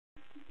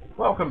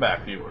Welcome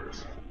back,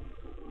 viewers.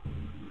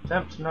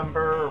 Attempt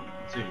number,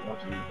 let's see, 1,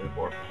 2, 3,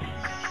 4,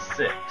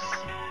 6.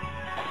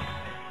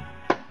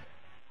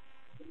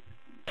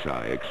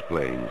 Sai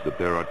explains that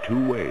there are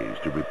two ways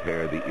to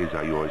repair the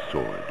Izayoi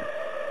sword.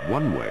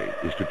 One way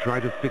is to try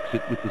to fix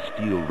it with the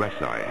steel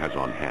Resai has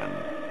on hand.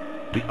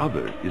 The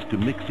other is to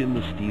mix in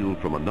the steel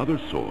from another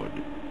sword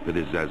that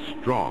is as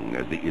strong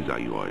as the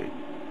Izayoi,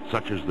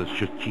 such as the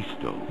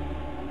Shichisto.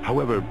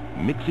 However,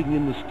 mixing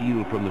in the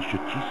steel from the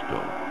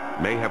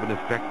Shichisto may have an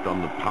effect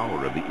on the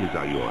power of the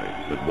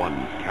Izayoi that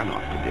one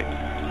cannot predict.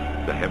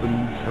 The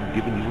heavens have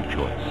given you a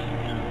choice.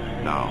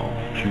 Now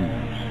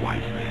choose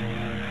wisely.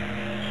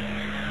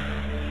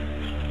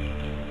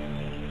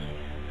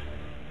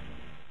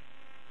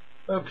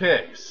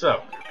 Okay,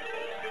 so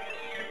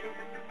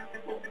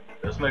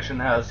this mission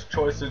has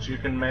choices you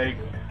can make.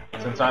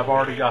 Since I've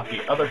already got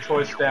the other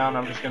choice down,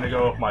 I'm just going to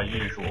go with my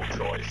usual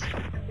choice.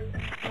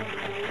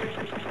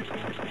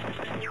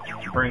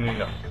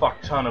 Bringing a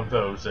fuck ton of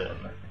those in.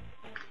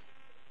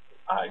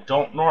 I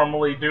don't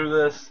normally do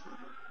this,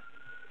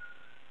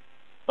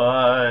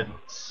 but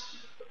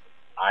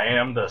I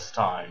am this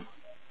time.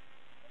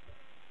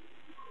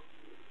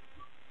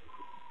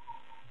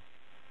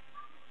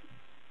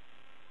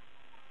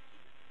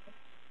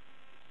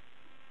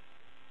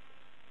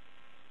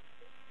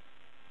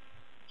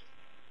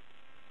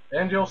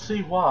 And you'll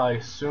see why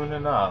soon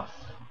enough.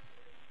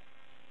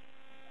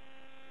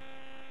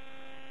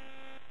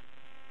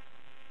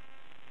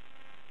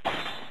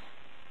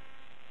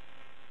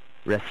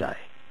 Resai,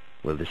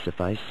 will this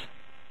suffice?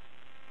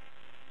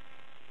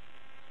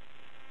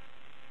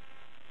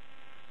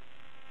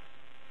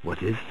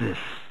 What is this?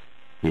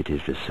 It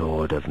is the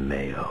sword of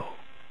Meo.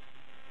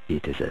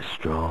 It is as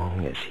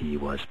strong as he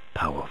was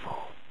powerful.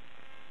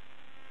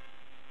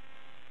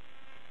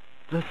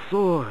 The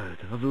sword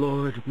of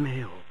Lord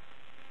Meo.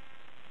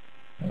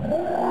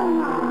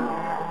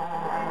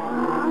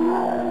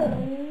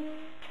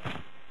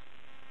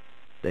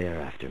 They are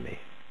after me.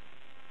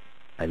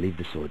 I leave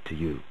the sword to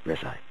you,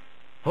 Resai.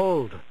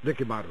 Hold,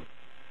 Rikimaru.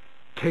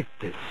 Take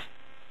this.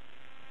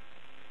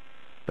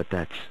 But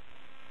that's...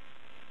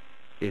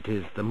 It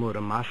is the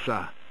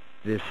Muramasa.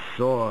 This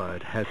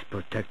sword has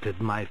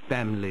protected my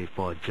family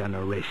for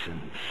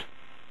generations.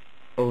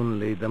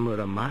 Only the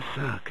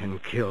Muramasa can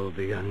kill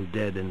the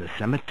undead in the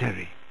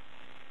cemetery.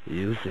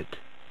 Use it,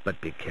 but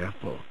be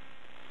careful.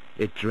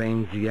 It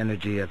drains the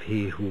energy of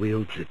he who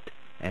wields it,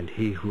 and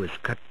he who is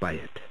cut by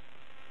it.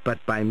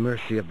 But by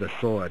mercy of the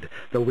sword,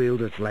 the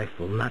wielder's life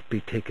will not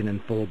be taken in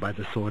full by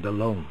the sword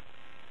alone.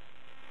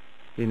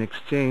 In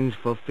exchange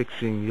for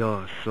fixing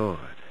your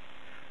sword,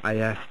 I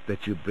ask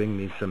that you bring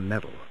me some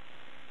metal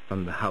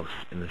from the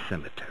house in the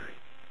cemetery.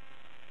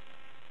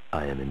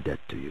 I am in debt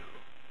to you.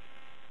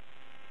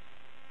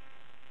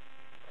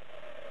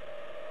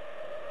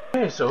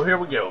 Okay, so here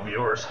we go,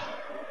 viewers.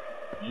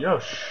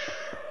 Yosh.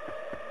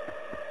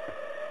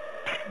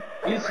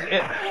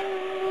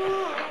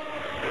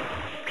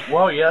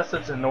 Well, yes,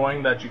 it's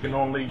annoying that you can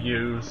only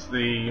use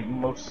the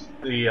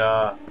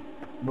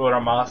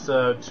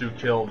Muramasa to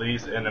kill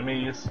these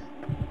enemies.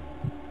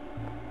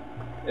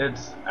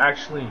 It's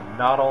actually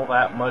not all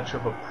that much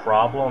of a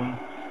problem,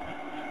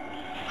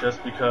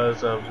 just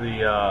because of the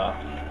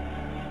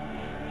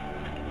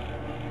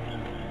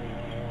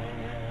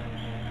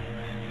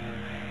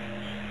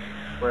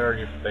where are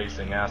you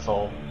facing,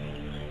 asshole?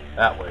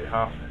 That way,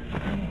 huh?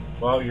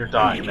 Well, you're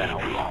dying now.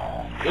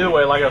 Either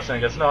way, like I was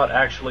saying, it's not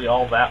actually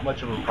all that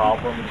much of a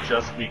problem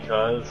just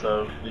because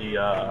of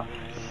the,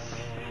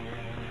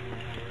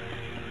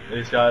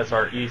 these guys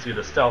are easy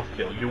to stealth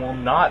kill. You will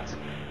not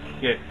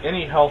get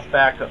any health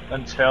back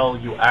until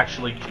you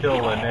actually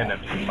kill an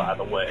enemy, by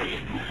the way.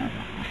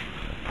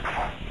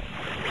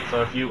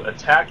 So if you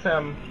attack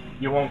them,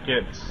 you won't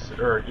get,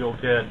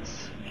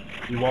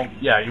 you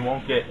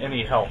won't get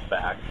any health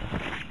back.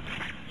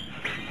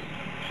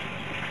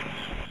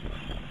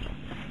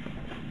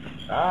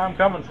 I'm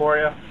coming for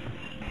you.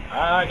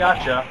 I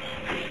gotcha.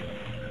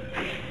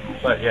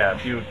 But yeah,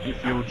 if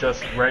you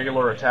just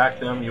regular attack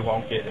them, you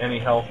won't get any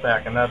health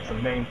back, and that's the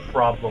main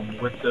problem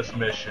with this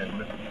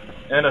mission.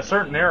 In a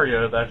certain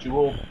area that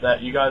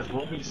you guys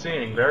will be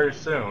seeing very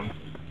soon,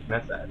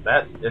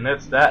 and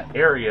it's that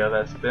area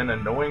that's been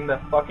annoying the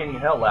fucking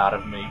hell out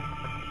of me.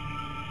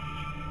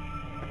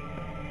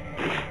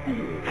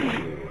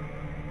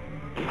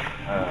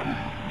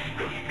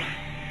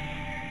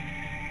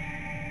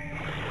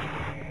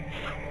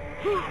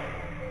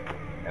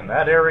 And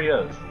that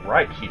area is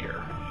right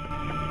here.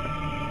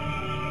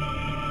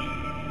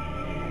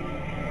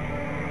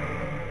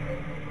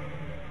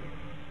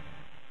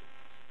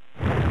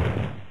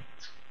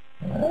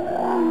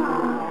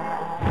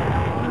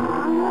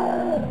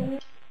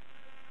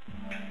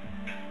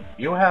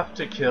 You have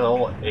to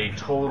kill a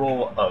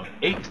total of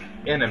 8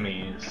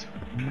 enemies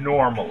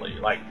normally,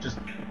 like just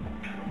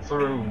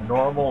through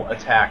normal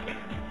attacking.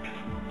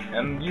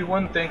 And you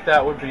wouldn't think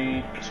that would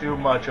be too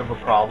much of a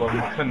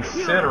problem,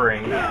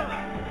 considering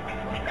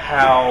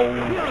how,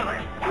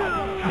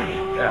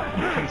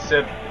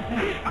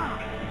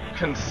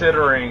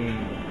 considering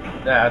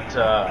that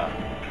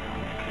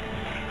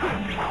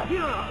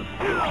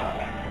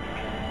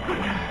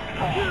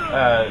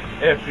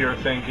if you're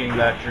thinking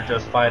that you're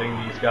just fighting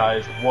these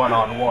guys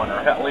one-on-one,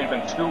 or hell,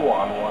 even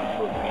two-on-one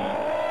would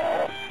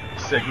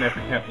be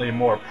significantly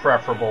more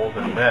preferable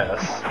than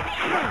this.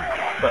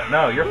 But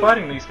no, you're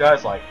fighting these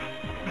guys like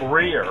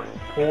 3 or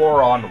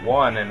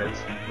 4-on-1, and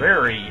it's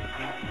very,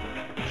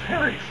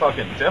 very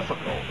fucking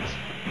difficult.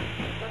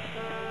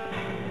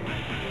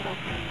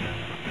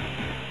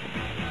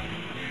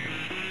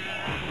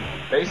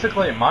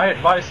 Basically, my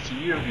advice to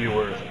you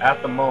viewers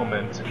at the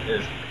moment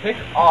is pick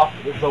off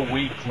the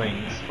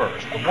weaklings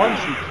first, the ones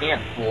you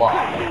can't block.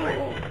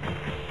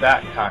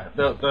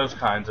 Those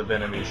kinds of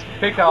enemies.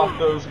 Pick off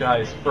those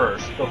guys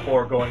first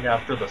before going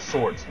after the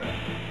swordsmen.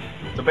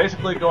 So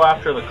basically, go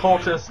after the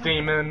cultists,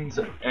 demons,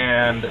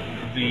 and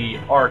the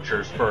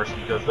archers first,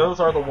 because those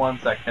are the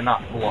ones that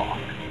cannot block.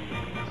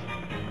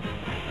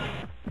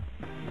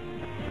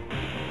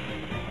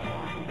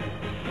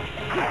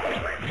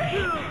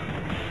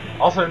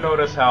 Also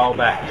notice how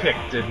that kick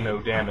did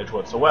no damage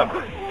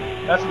whatsoever.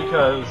 That's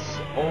because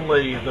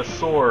only the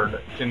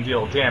sword can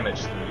deal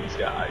damage to these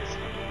guys.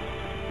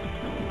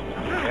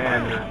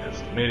 And you're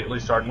just immediately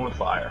starting with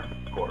fire,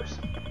 of course.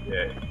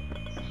 Yay.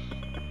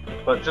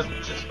 But just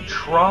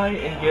try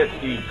and get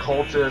the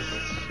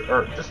cultists,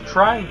 or just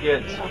try and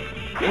get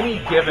any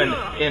given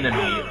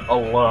enemy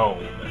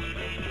alone.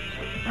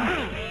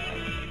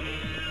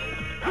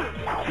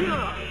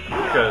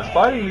 Because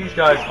fighting these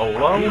guys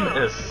alone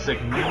is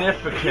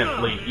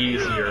significantly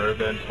easier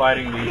than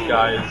fighting these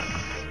guys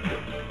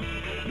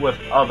with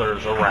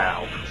others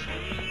around.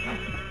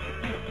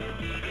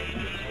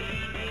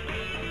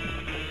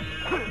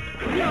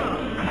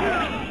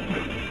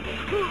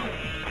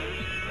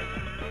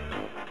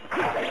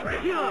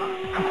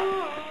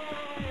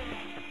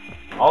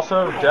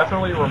 Also,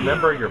 definitely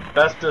remember your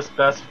bestest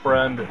best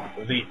friend,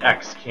 the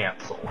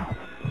X-Cancel.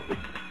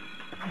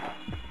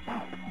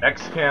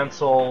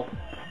 X-Cancel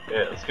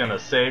is gonna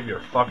save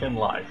your fucking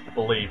life,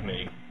 believe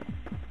me.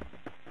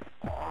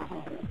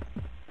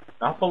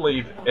 Not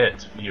believe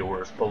it,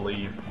 viewers,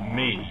 believe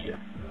me.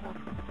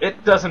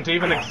 It doesn't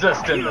even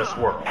exist in this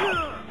world.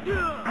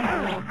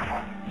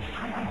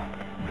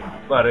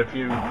 But if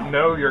you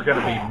know you're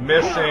gonna be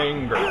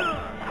missing, or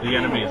the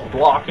enemy is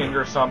blocking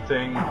or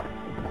something,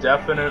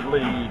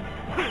 definitely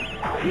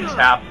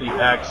tap the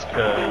X,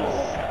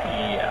 cause,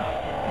 yeah.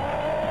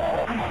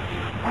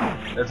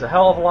 It's a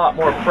hell of a lot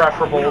more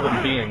preferable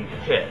than being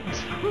hit,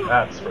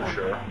 that's for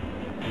sure.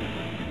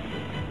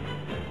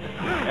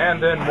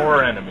 And then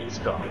more enemies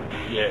come.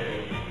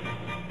 Yay.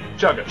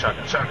 Chugga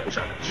chugga chugga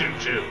chugga choo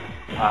choo.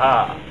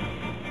 Aha.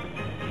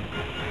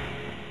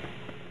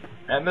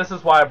 And this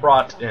is why I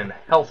brought in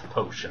health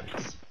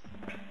potions.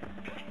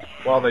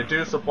 While they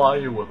do supply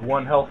you with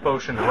one health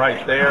potion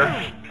right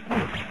there,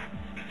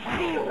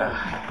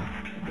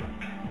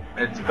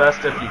 it's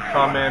best if you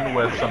come in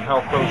with some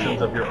health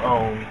potions of your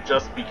own,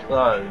 just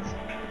because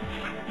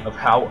of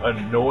how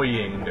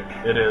annoying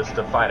it is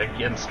to fight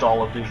against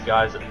all of these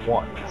guys at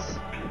once.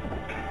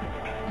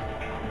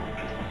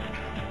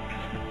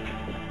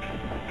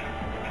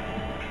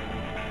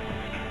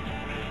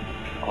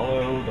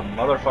 Follow the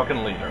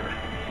motherfucking leader.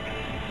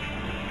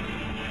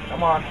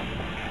 Come on.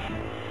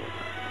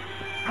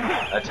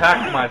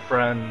 Attack, my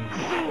friends.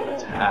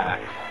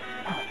 Attack.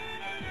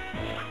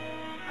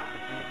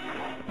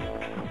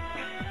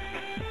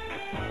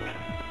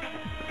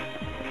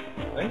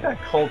 I think that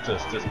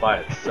cultist is by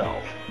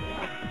itself.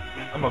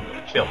 I'm gonna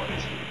go kill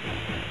it.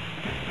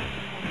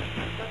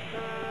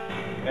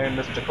 Hey,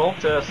 Mr.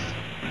 Cultist.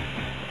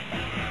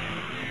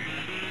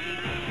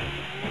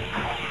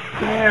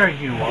 There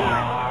you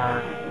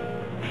are.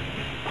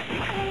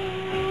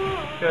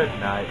 Good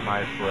night,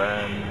 my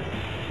friend.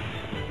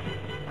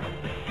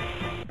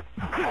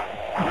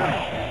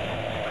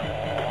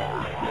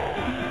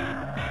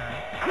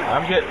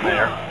 I'm getting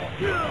there.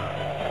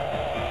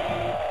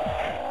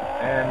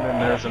 And then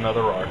there's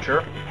another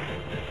archer.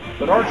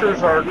 But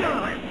archers are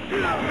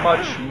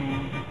much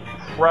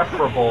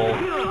preferable,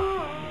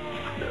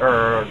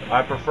 or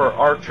I prefer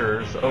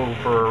archers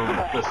over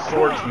the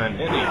swordsmen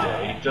any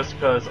day, just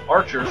because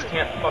archers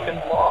can't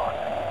fucking block.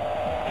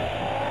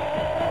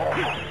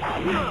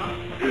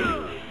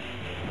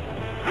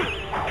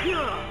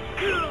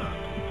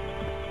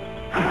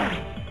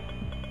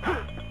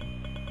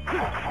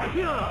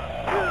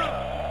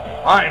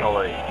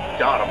 Finally,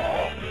 got them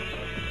all.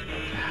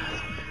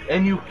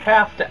 And you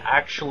have to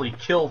actually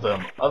kill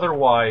them,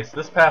 otherwise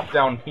this path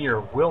down here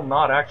will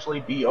not actually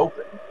be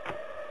open.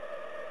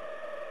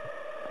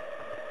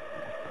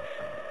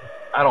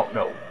 I don't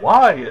know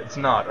why it's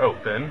not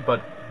open,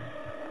 but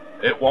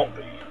it won't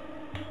be.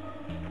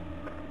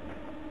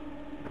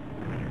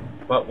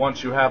 But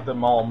once you have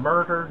them all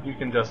murdered, you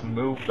can just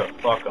move the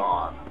fuck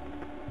on.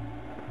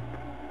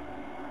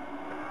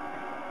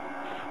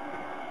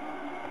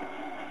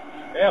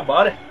 Yeah,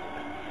 buddy.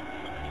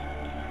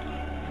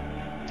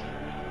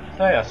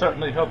 Hey, I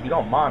certainly hope you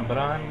don't mind, but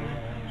I'm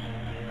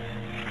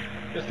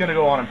just gonna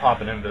go on and pop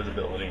an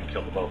invisibility and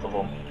kill the both of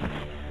them.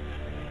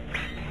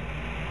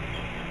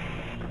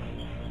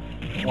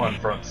 One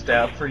front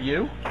stab for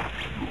you.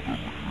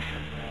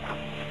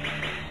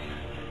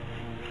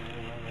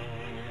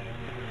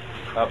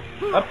 Up,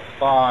 up,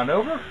 on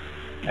over.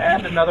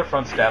 And another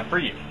front stab for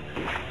you.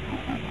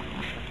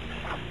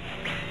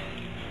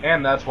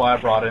 And that's why I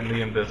brought in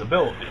the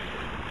invisibility.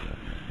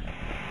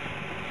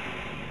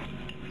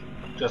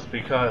 Just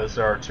because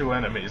there are two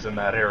enemies in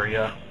that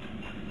area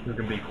who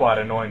can be quite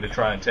annoying to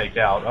try and take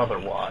out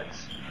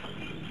otherwise.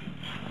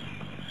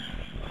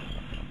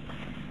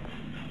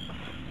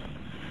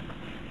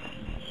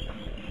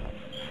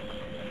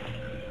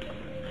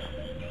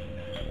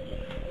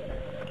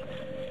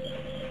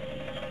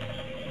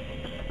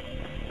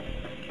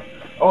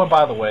 Oh, and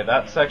by the way,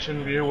 that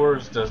section,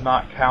 viewers, does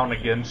not count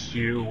against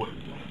you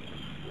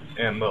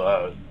in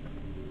the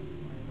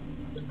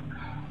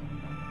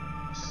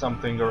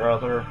something or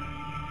other.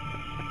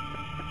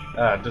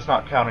 Does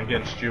not count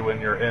against you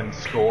in your end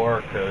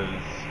score, because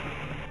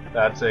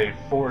that's a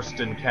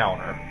forced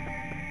encounter.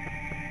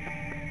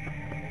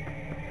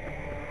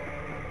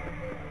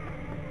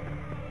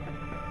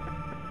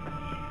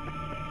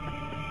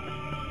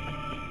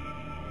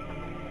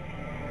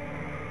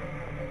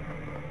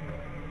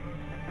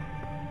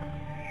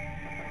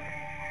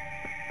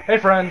 Hey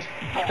friend,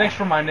 thanks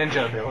for my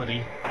ninja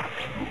ability.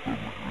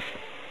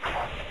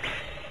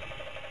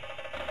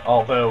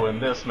 Although in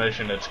this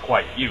mission it's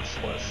quite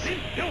useless.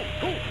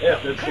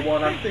 If it's the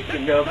one I'm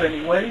thinking of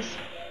anyways.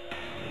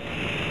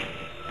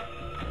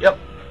 Yep.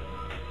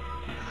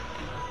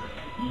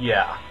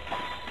 Yeah.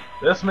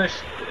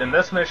 In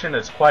this mission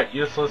it's quite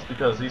useless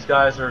because these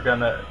guys are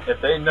gonna,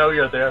 if they know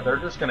you're there, they're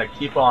just gonna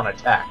keep on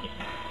attacking.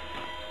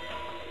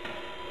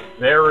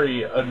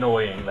 Very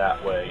annoying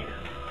that way.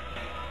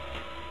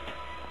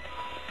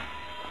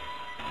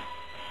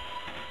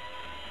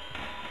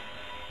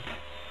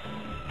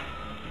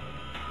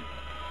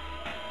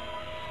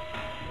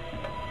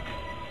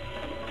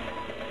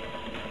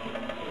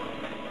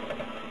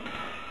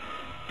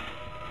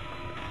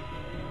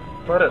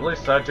 But at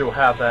least I do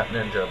have that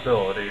ninja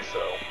ability, so...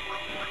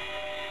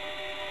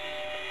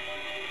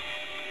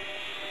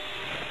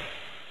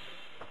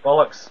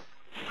 Bollocks.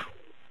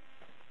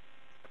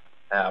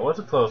 That was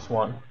a close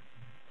one.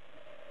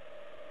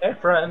 Hey,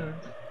 friend.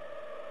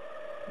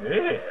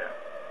 Yeah.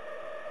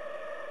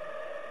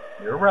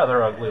 You're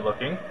rather ugly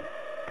looking.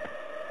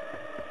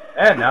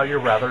 And now you're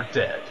rather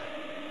dead.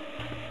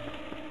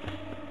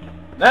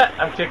 Nah,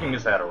 I'm kicking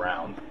his head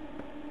around.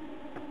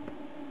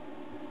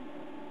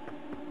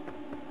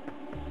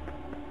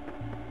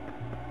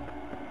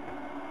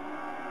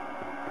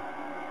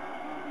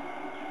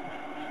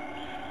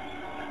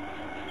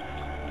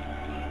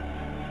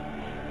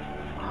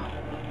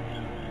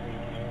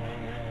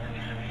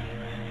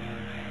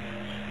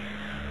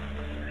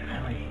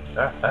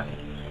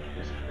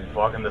 He's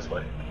walking this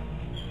way.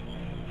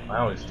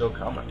 Wow, he's still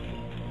coming.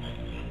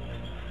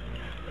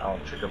 I'll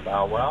chicka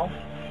bow wow.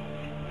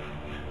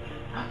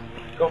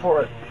 Go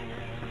for it.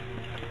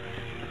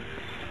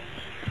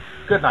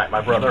 Good night,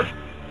 my brother.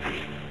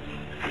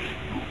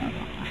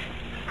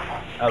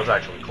 That was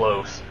actually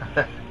close.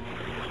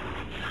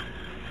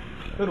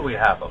 Who do we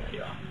have up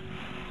here?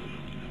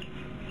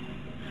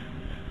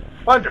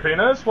 Find your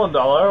penis, $1,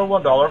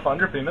 $1, find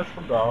your penis,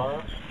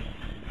 $1.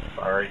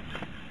 Sorry.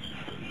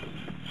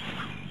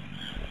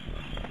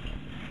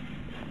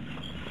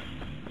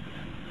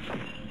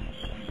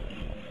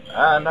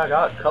 And I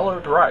got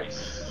colored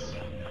rice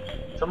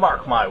to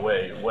mark my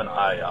way when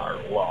I are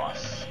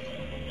lost.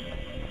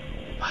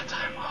 But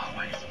I'm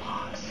always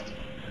lost.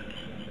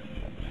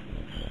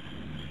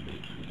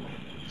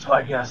 So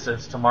I guess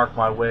it's to mark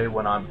my way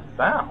when I'm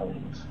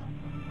found.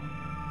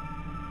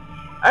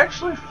 I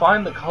actually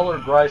find the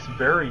colored rice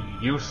very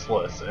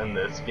useless in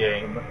this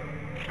game,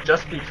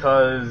 just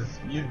because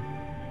you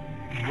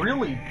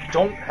really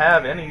don't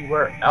have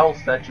anywhere else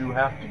that you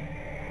have to...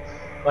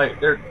 Like,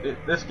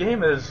 this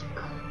game is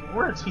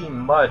pretty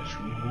much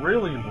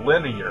really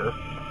linear.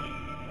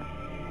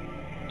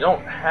 You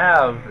don't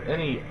have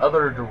any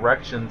other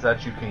directions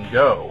that you can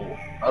go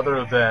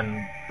other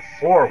than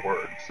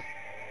forwards.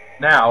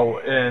 Now,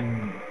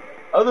 in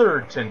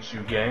other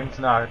Tenchu games,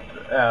 not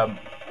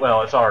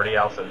well, it's already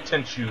out, so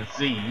Tenchu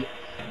Z.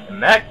 In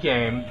that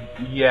game,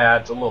 yeah,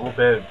 it's a little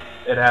bit,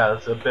 it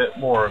has a bit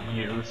more of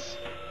use.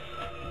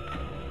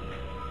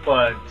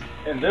 But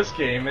in this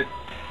game,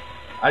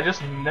 I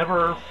just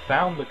never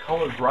found the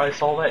colored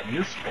rice all that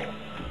useful.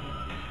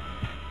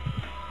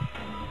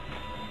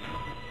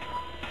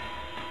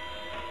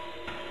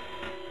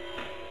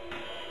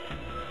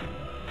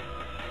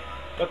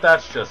 But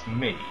that's just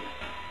me.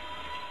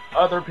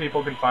 Other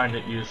people can find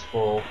it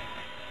useful.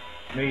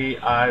 Me,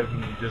 I've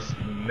just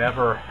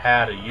never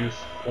had a use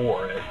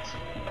for it.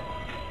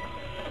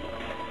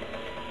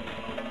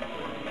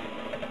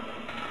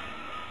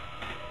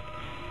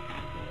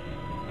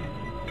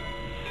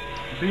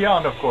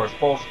 Beyond, of course,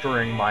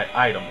 bolstering my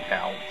item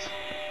count.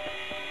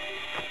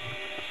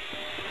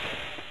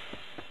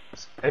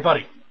 Hey,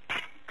 buddy.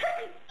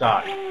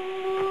 Die.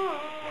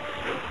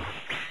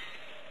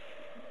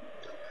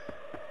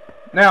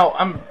 Now,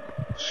 I'm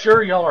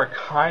sure y'all are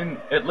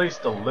at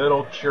least a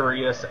little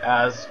curious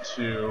as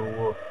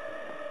to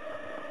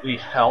the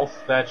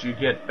health that you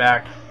get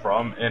back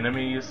from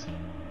enemies.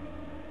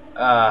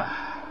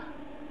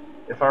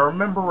 If I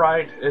remember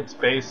right, it's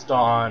based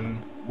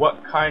on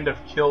what kind of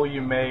kill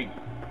you make,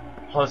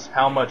 plus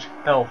how much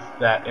health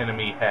that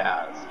enemy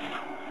has.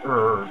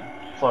 Or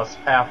plus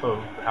half of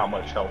how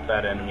much health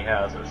that enemy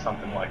has, or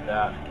something like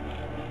that.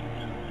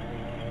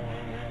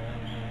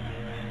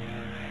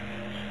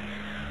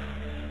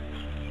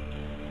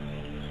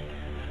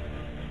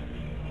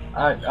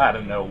 I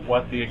don't know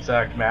what the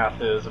exact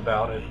math is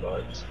about it,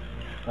 but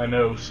I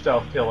know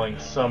stealth killing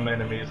some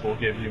enemies will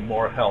give you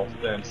more health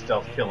than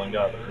stealth killing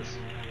others.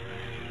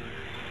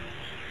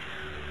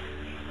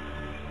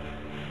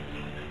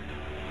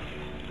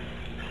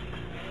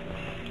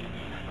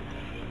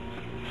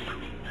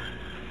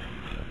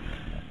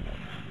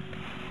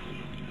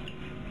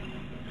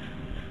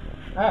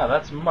 Ah,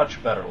 that's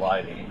much better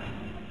lighting.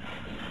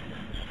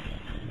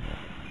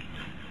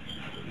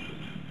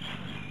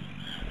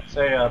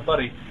 Say,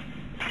 buddy,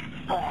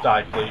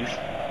 die, please.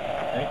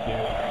 Thank you.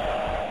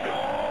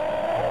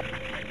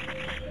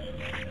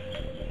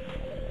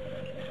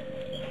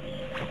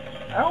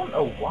 I don't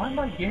know why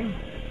my game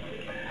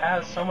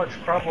has so much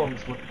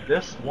problems with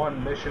this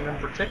one mission in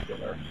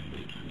particular.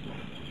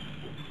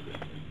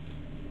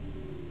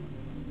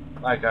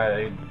 Like,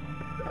 I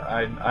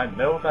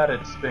know that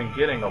it's been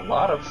getting a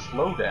lot of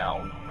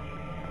slowdown,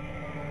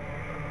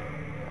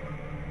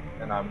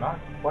 and I'm not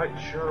quite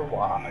sure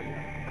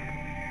why.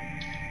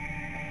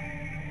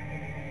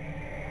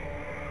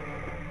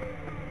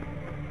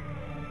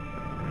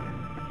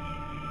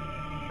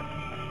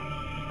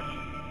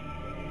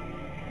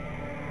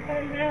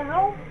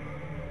 Hello?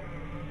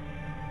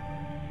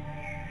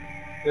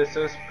 This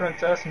is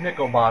Princess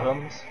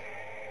Nickelbottoms.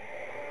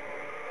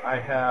 I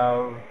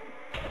have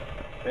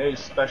a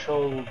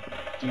special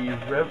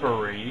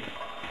delivery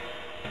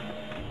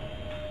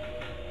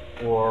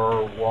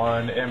for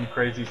one M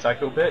Crazy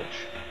Psycho Bitch.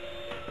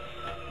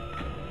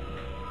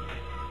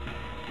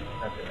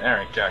 Okay,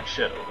 there ain't jack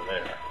shit over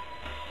there.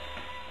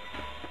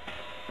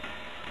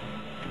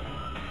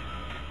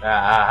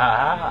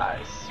 Ah,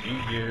 I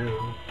see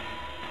you.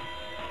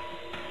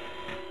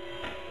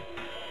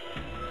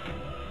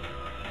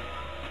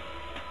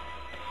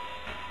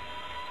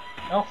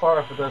 How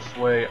far this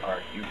way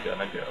are you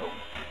gonna go?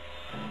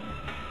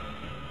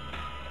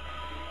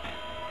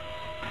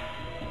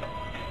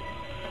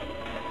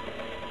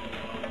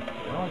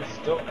 Well, he's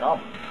still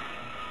coming.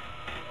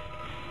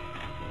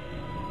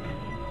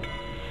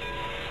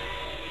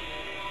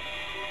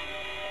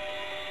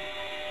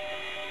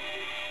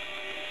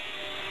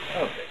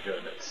 Okay,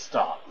 good, it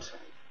stopped.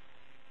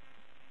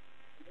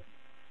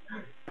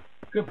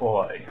 Good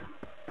boy.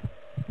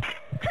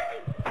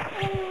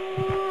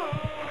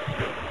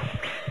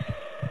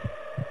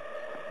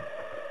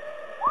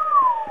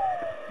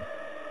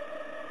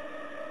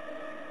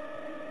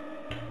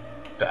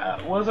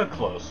 That was a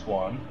close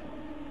one.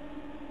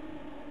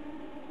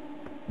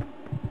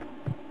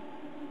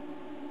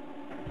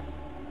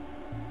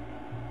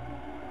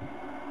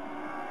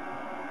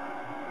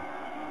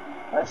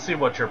 Let's see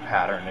what your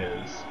pattern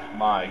is,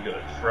 my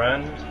good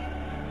friend.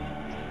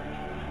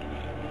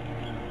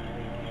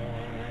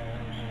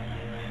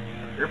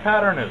 Your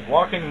pattern is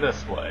walking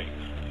this way.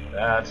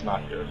 That's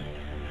not good.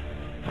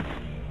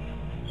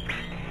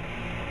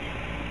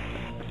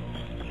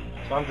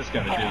 So I'm just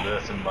gonna do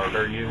this and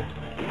murder you.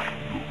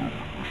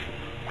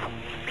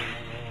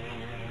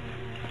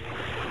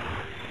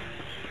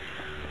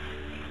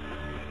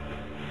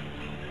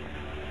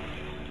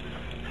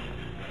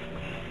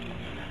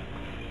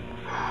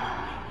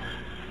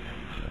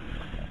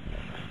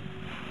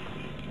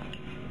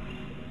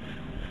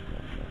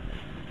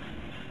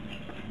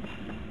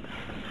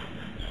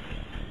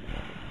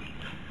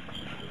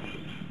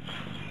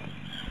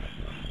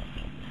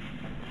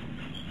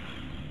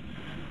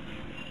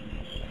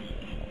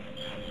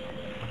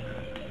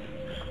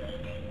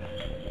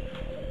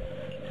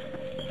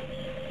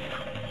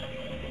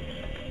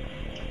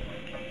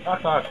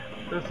 Knock knock.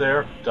 Who's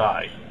there?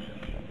 Die.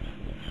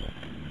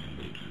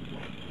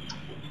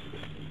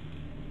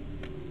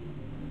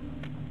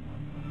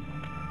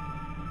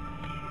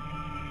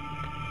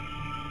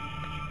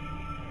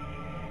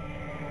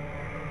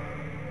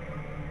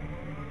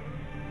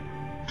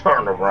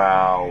 Turn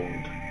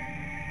around.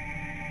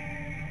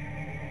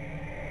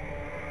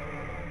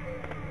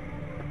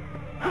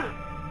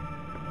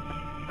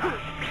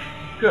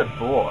 Good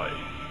boy.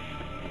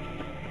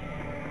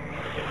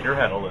 Kick your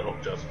head a little,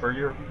 just for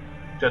your...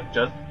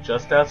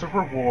 Just as a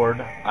reward,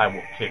 I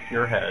will kick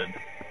your head.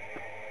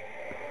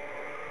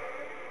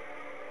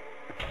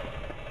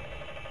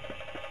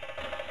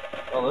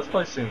 Well, this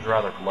place seems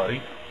rather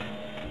bloody.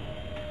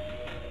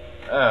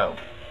 Oh,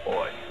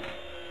 boy.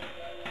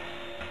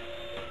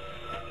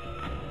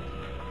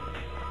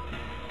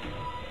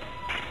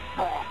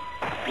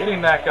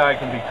 Getting that guy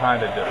can be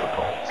kind of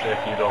difficult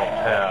if you don't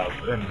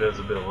have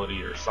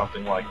invisibility or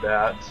something like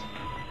that.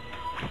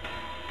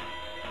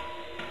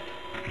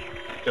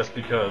 Just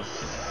because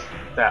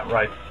that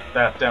right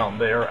that down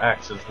there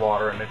acts as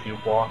water, and if you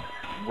walk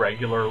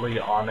regularly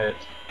on it,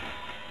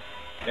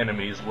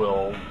 enemies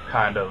will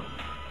kind of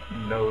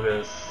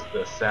notice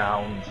the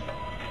sound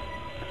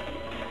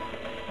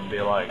and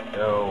be like,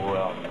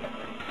 oh,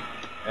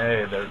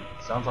 hey, there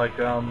sounds like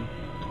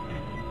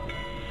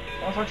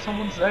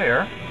someone's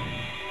there.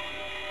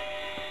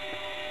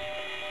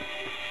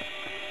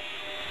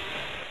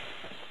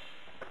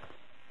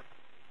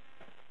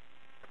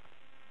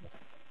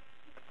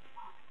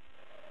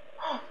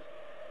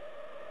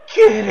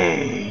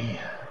 Kitty!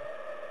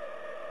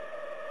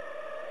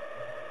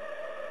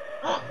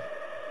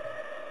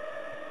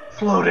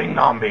 Floating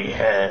zombie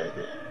head.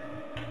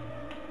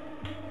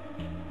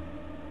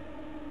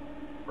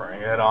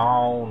 Bring it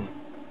on.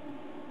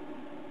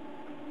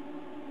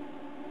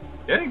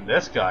 Getting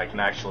this guy can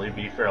actually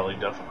be fairly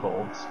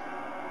difficult.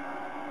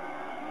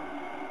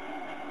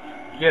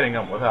 Getting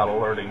him without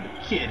alerting the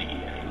kitty,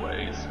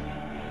 anyways.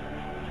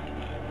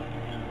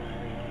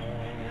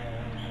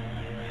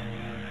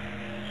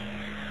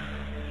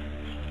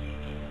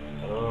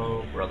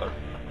 Oh, brother.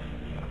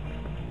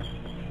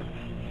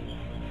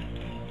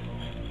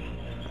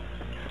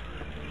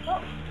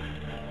 Oh.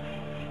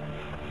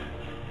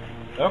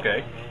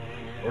 Okay.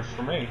 Works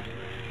for me.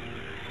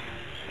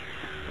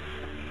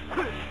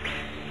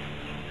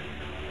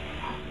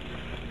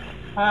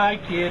 Hi,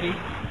 kitty.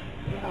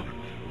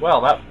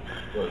 Well, that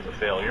was a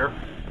failure.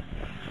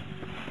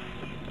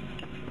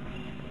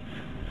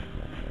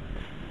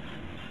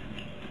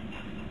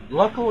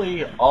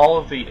 Luckily, all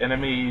of the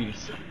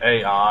enemies'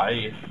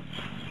 AI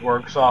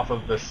works off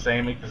of the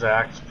same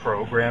exact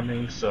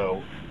programming,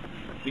 so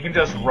you can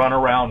just run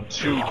around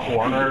 2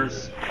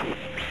 corners.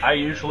 I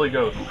usually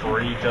go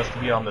 3 just to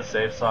be on the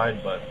safe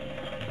side, but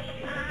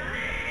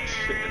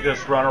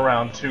just run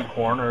around 2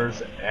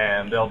 corners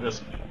and they'll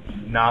just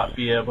not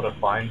be able to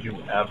find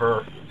you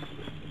ever.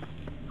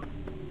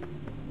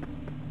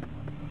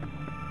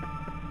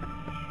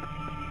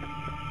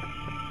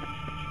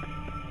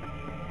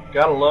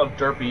 Gotta love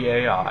derpy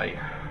AI.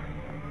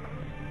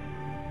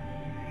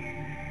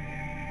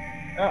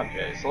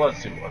 Okay, so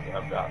let's see what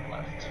I've got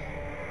left.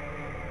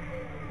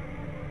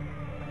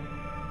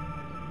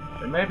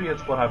 And maybe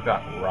it's what I've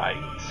got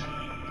right.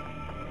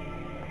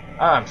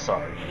 I'm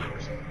sorry,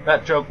 viewers.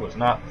 That joke was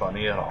not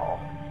funny at all.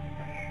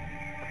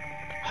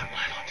 What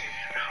little do you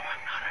know,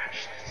 I'm not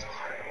actually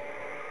sorry.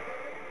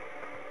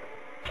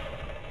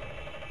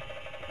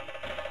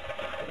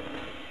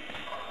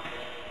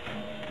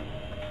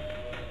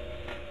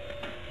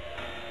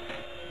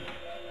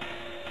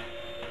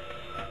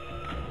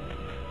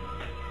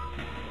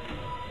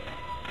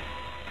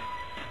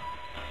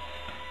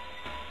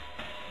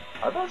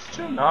 Are those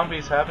 2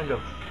 nombies having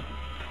a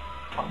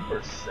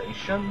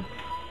conversation?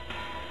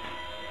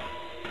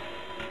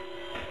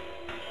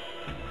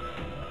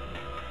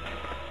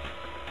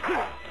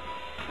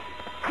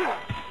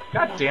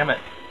 God damn it.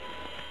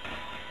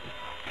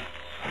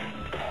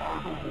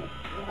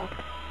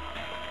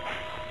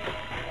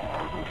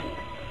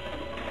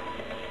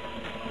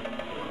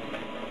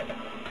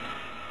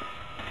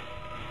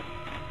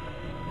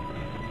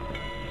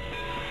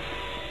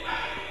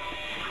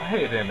 I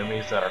hate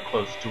enemies that are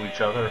close to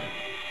each other.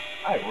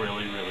 I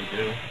really, really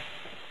do.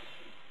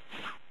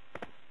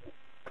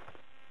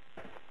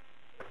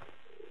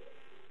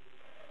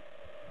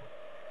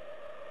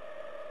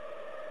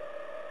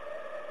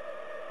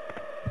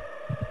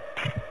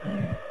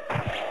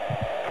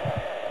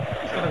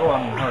 Just gonna go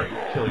on and hurry,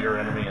 kill your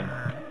enemy and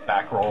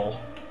back roll.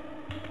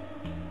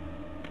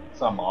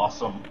 Something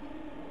awesome.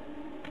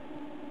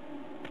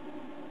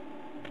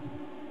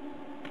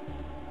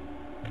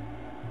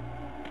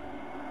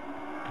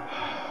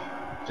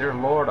 Dear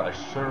Lord, I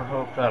sure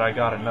hope that I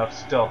got enough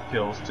stealth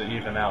kills to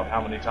even out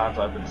how many times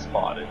I've been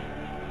spotted.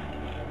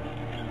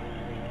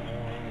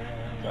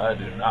 I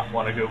do not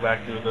want to go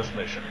back through this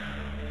mission.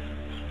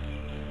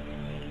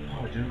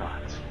 No, I do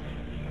not.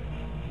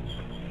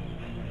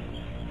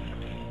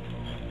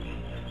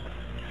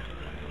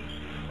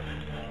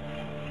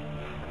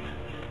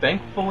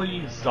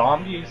 Thankfully,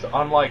 zombies,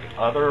 unlike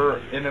other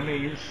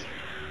enemies,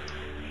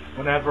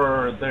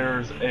 whenever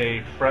there's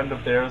a friend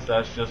of theirs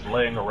that's just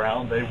laying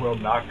around, they will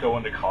not go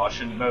into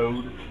caution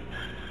mode.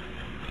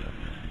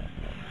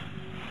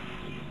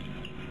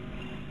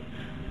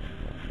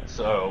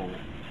 So,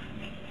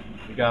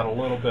 we got a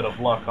little bit of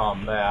luck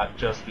on that,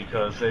 just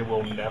because they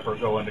will never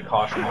go into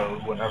caution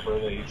mode whenever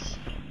there's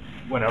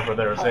one of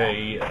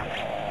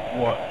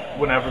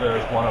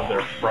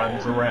their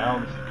friends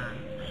around.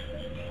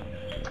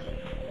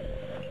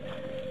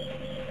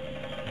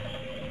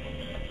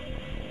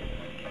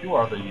 You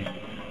are the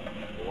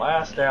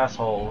last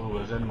asshole who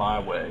is in my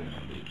way.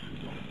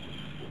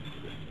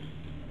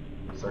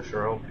 So I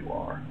sure hope you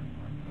are.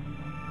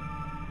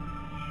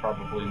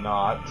 Probably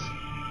not.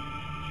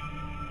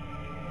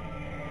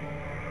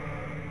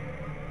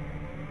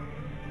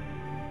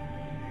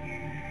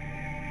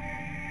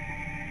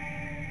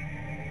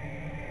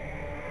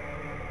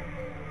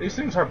 These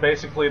things are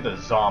basically the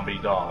zombie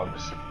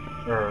dogs,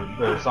 or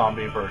the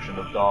zombie version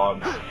of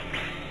dogs.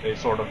 They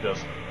sort of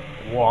just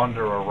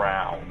wander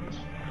around.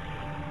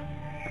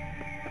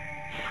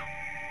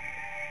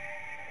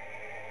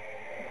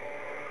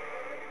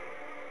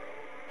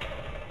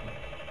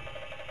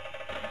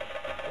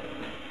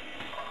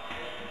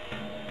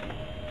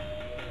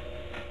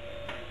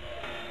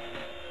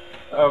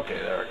 Okay,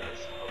 there it is.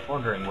 I was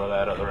wondering where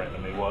that other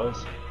enemy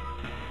was.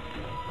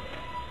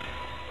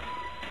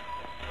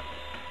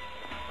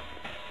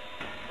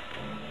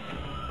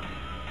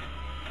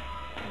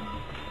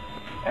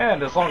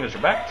 And as long as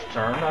your back's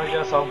turned, I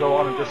guess I'll go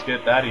on and just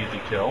get that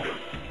easy kill.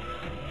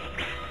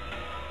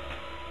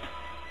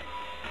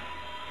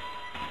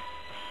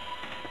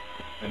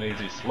 An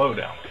easy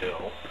slowdown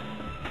kill.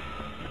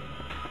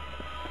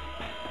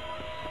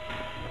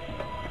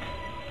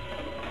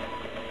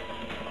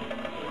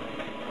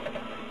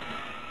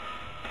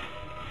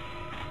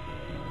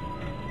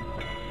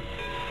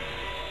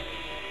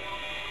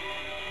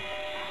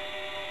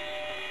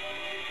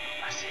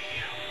 I see you.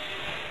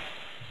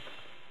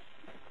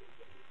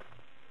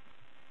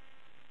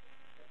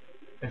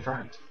 Hey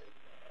friend,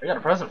 I got a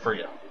present for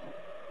you.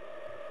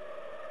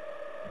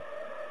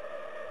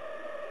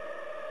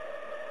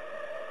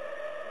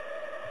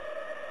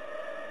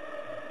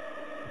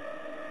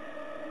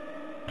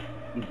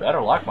 You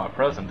better like my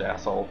present,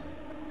 asshole.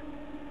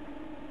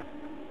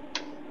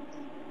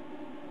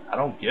 I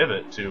don't give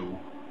it to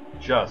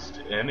just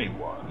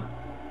anyone.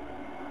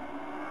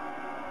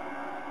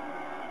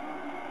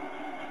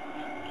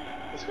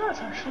 This guy's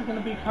actually going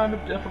to be kind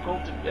of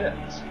difficult to get.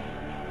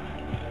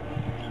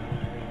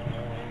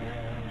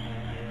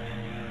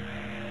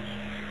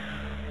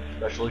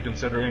 Especially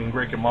considering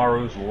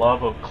Rikimaru's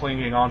love of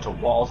clinging onto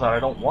walls that I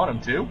don't want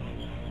him to.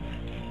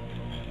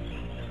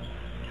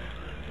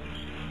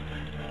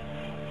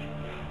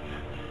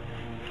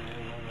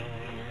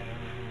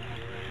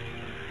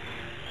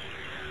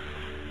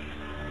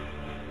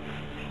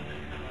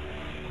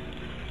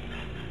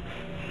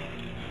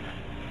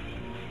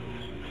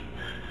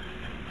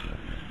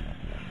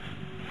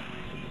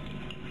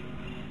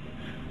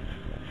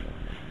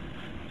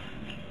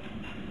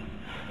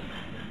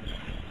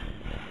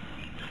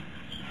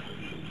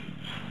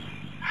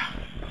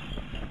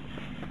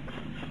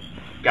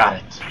 Got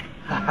it.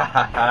 Ha ha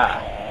ha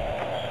ha.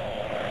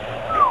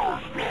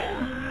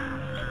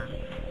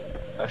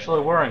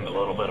 Actually worrying a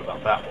little bit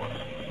about that one.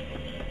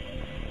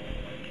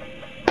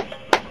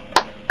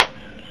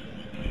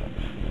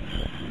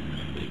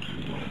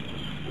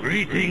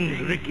 Greetings,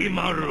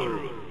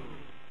 Rikimaru.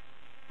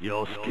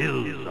 Your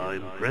skills are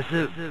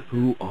impressive.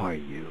 Who are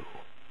you?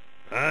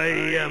 I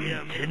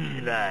am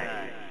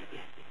Tenrai.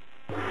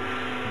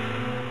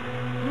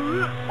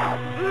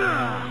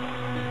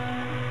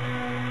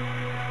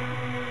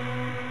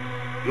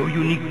 Your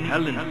unique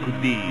talent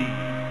could be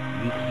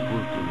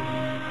useful to me.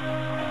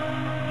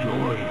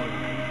 Join me,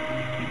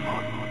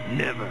 Rikimaru.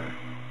 Never.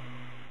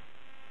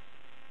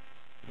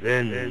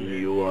 Then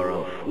you are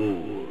a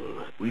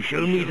fool. We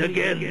shall meet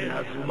again,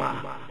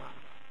 Azuma.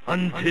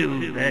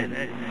 Until then.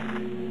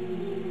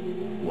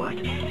 What?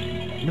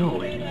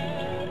 No,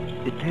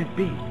 it can't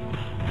be.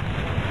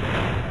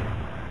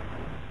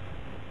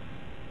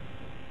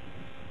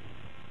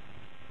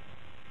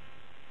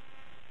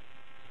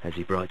 Has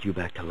he brought you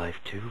back to life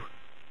too?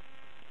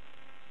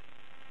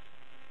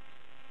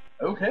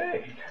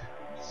 Okay,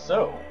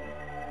 so.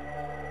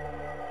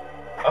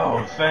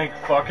 Oh, thank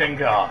fucking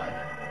God.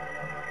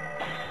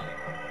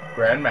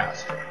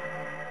 Grandmaster.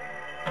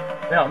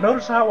 Now,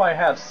 notice how I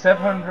have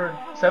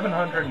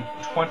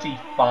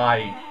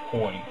 725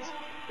 points,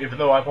 even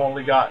though I've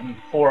only gotten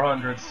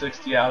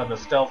 460 out of the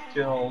stealth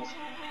kills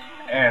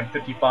and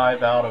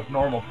 55 out of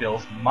normal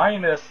kills,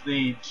 minus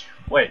the...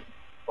 Wait,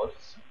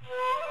 what's...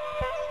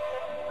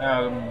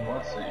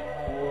 let's see,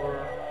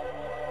 4...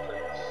 6...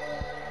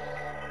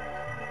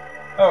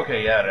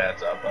 Okay, yeah, it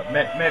adds up, but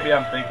maybe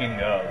I'm thinking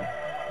of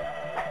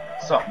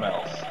something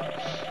else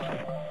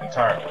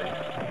entirely.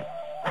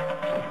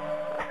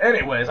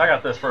 Anyways, I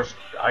got this first.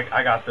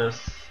 I got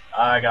this,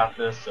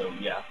 so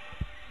yeah.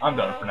 I'm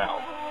done for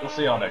now. We'll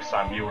see y'all next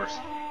time, viewers.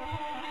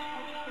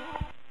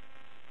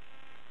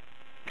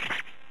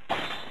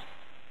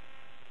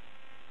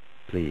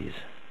 Please,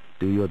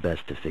 do your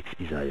best to fix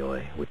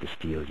Izayoi with the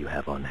steel you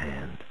have on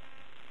hand.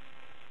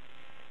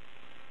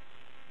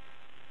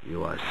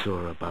 You are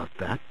sure about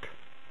that?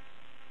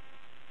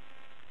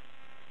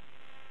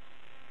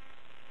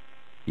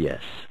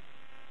 Yes.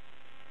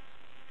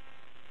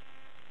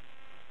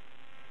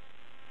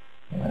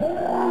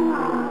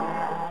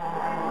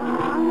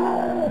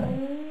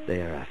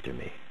 They are after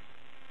me.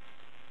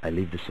 I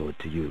leave the sword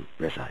to you,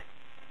 Resai.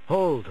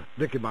 Hold,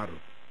 Rikimaru.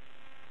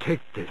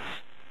 Take this.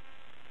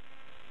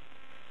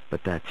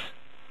 But that's...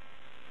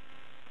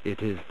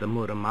 It is the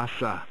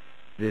Muramasa.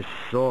 This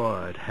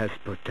sword has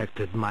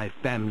protected my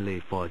family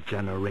for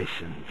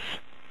generations.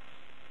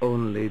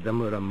 Only the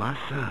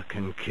Muramasa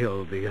can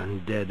kill the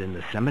undead in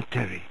the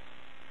cemetery.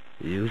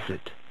 Use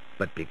it,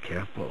 but be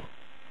careful.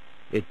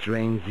 It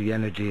drains the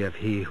energy of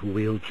he who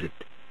wields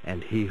it,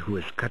 and he who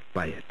is cut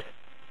by it.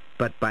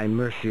 But by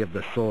mercy of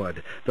the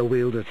sword, the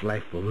wielder's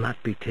life will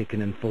not be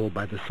taken in full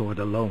by the sword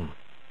alone.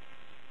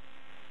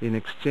 In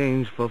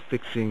exchange for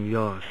fixing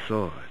your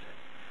sword,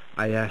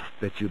 I ask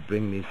that you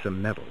bring me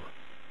some metal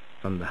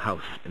from the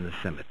house in the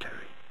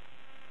cemetery.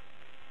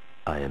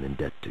 I am in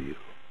debt to you.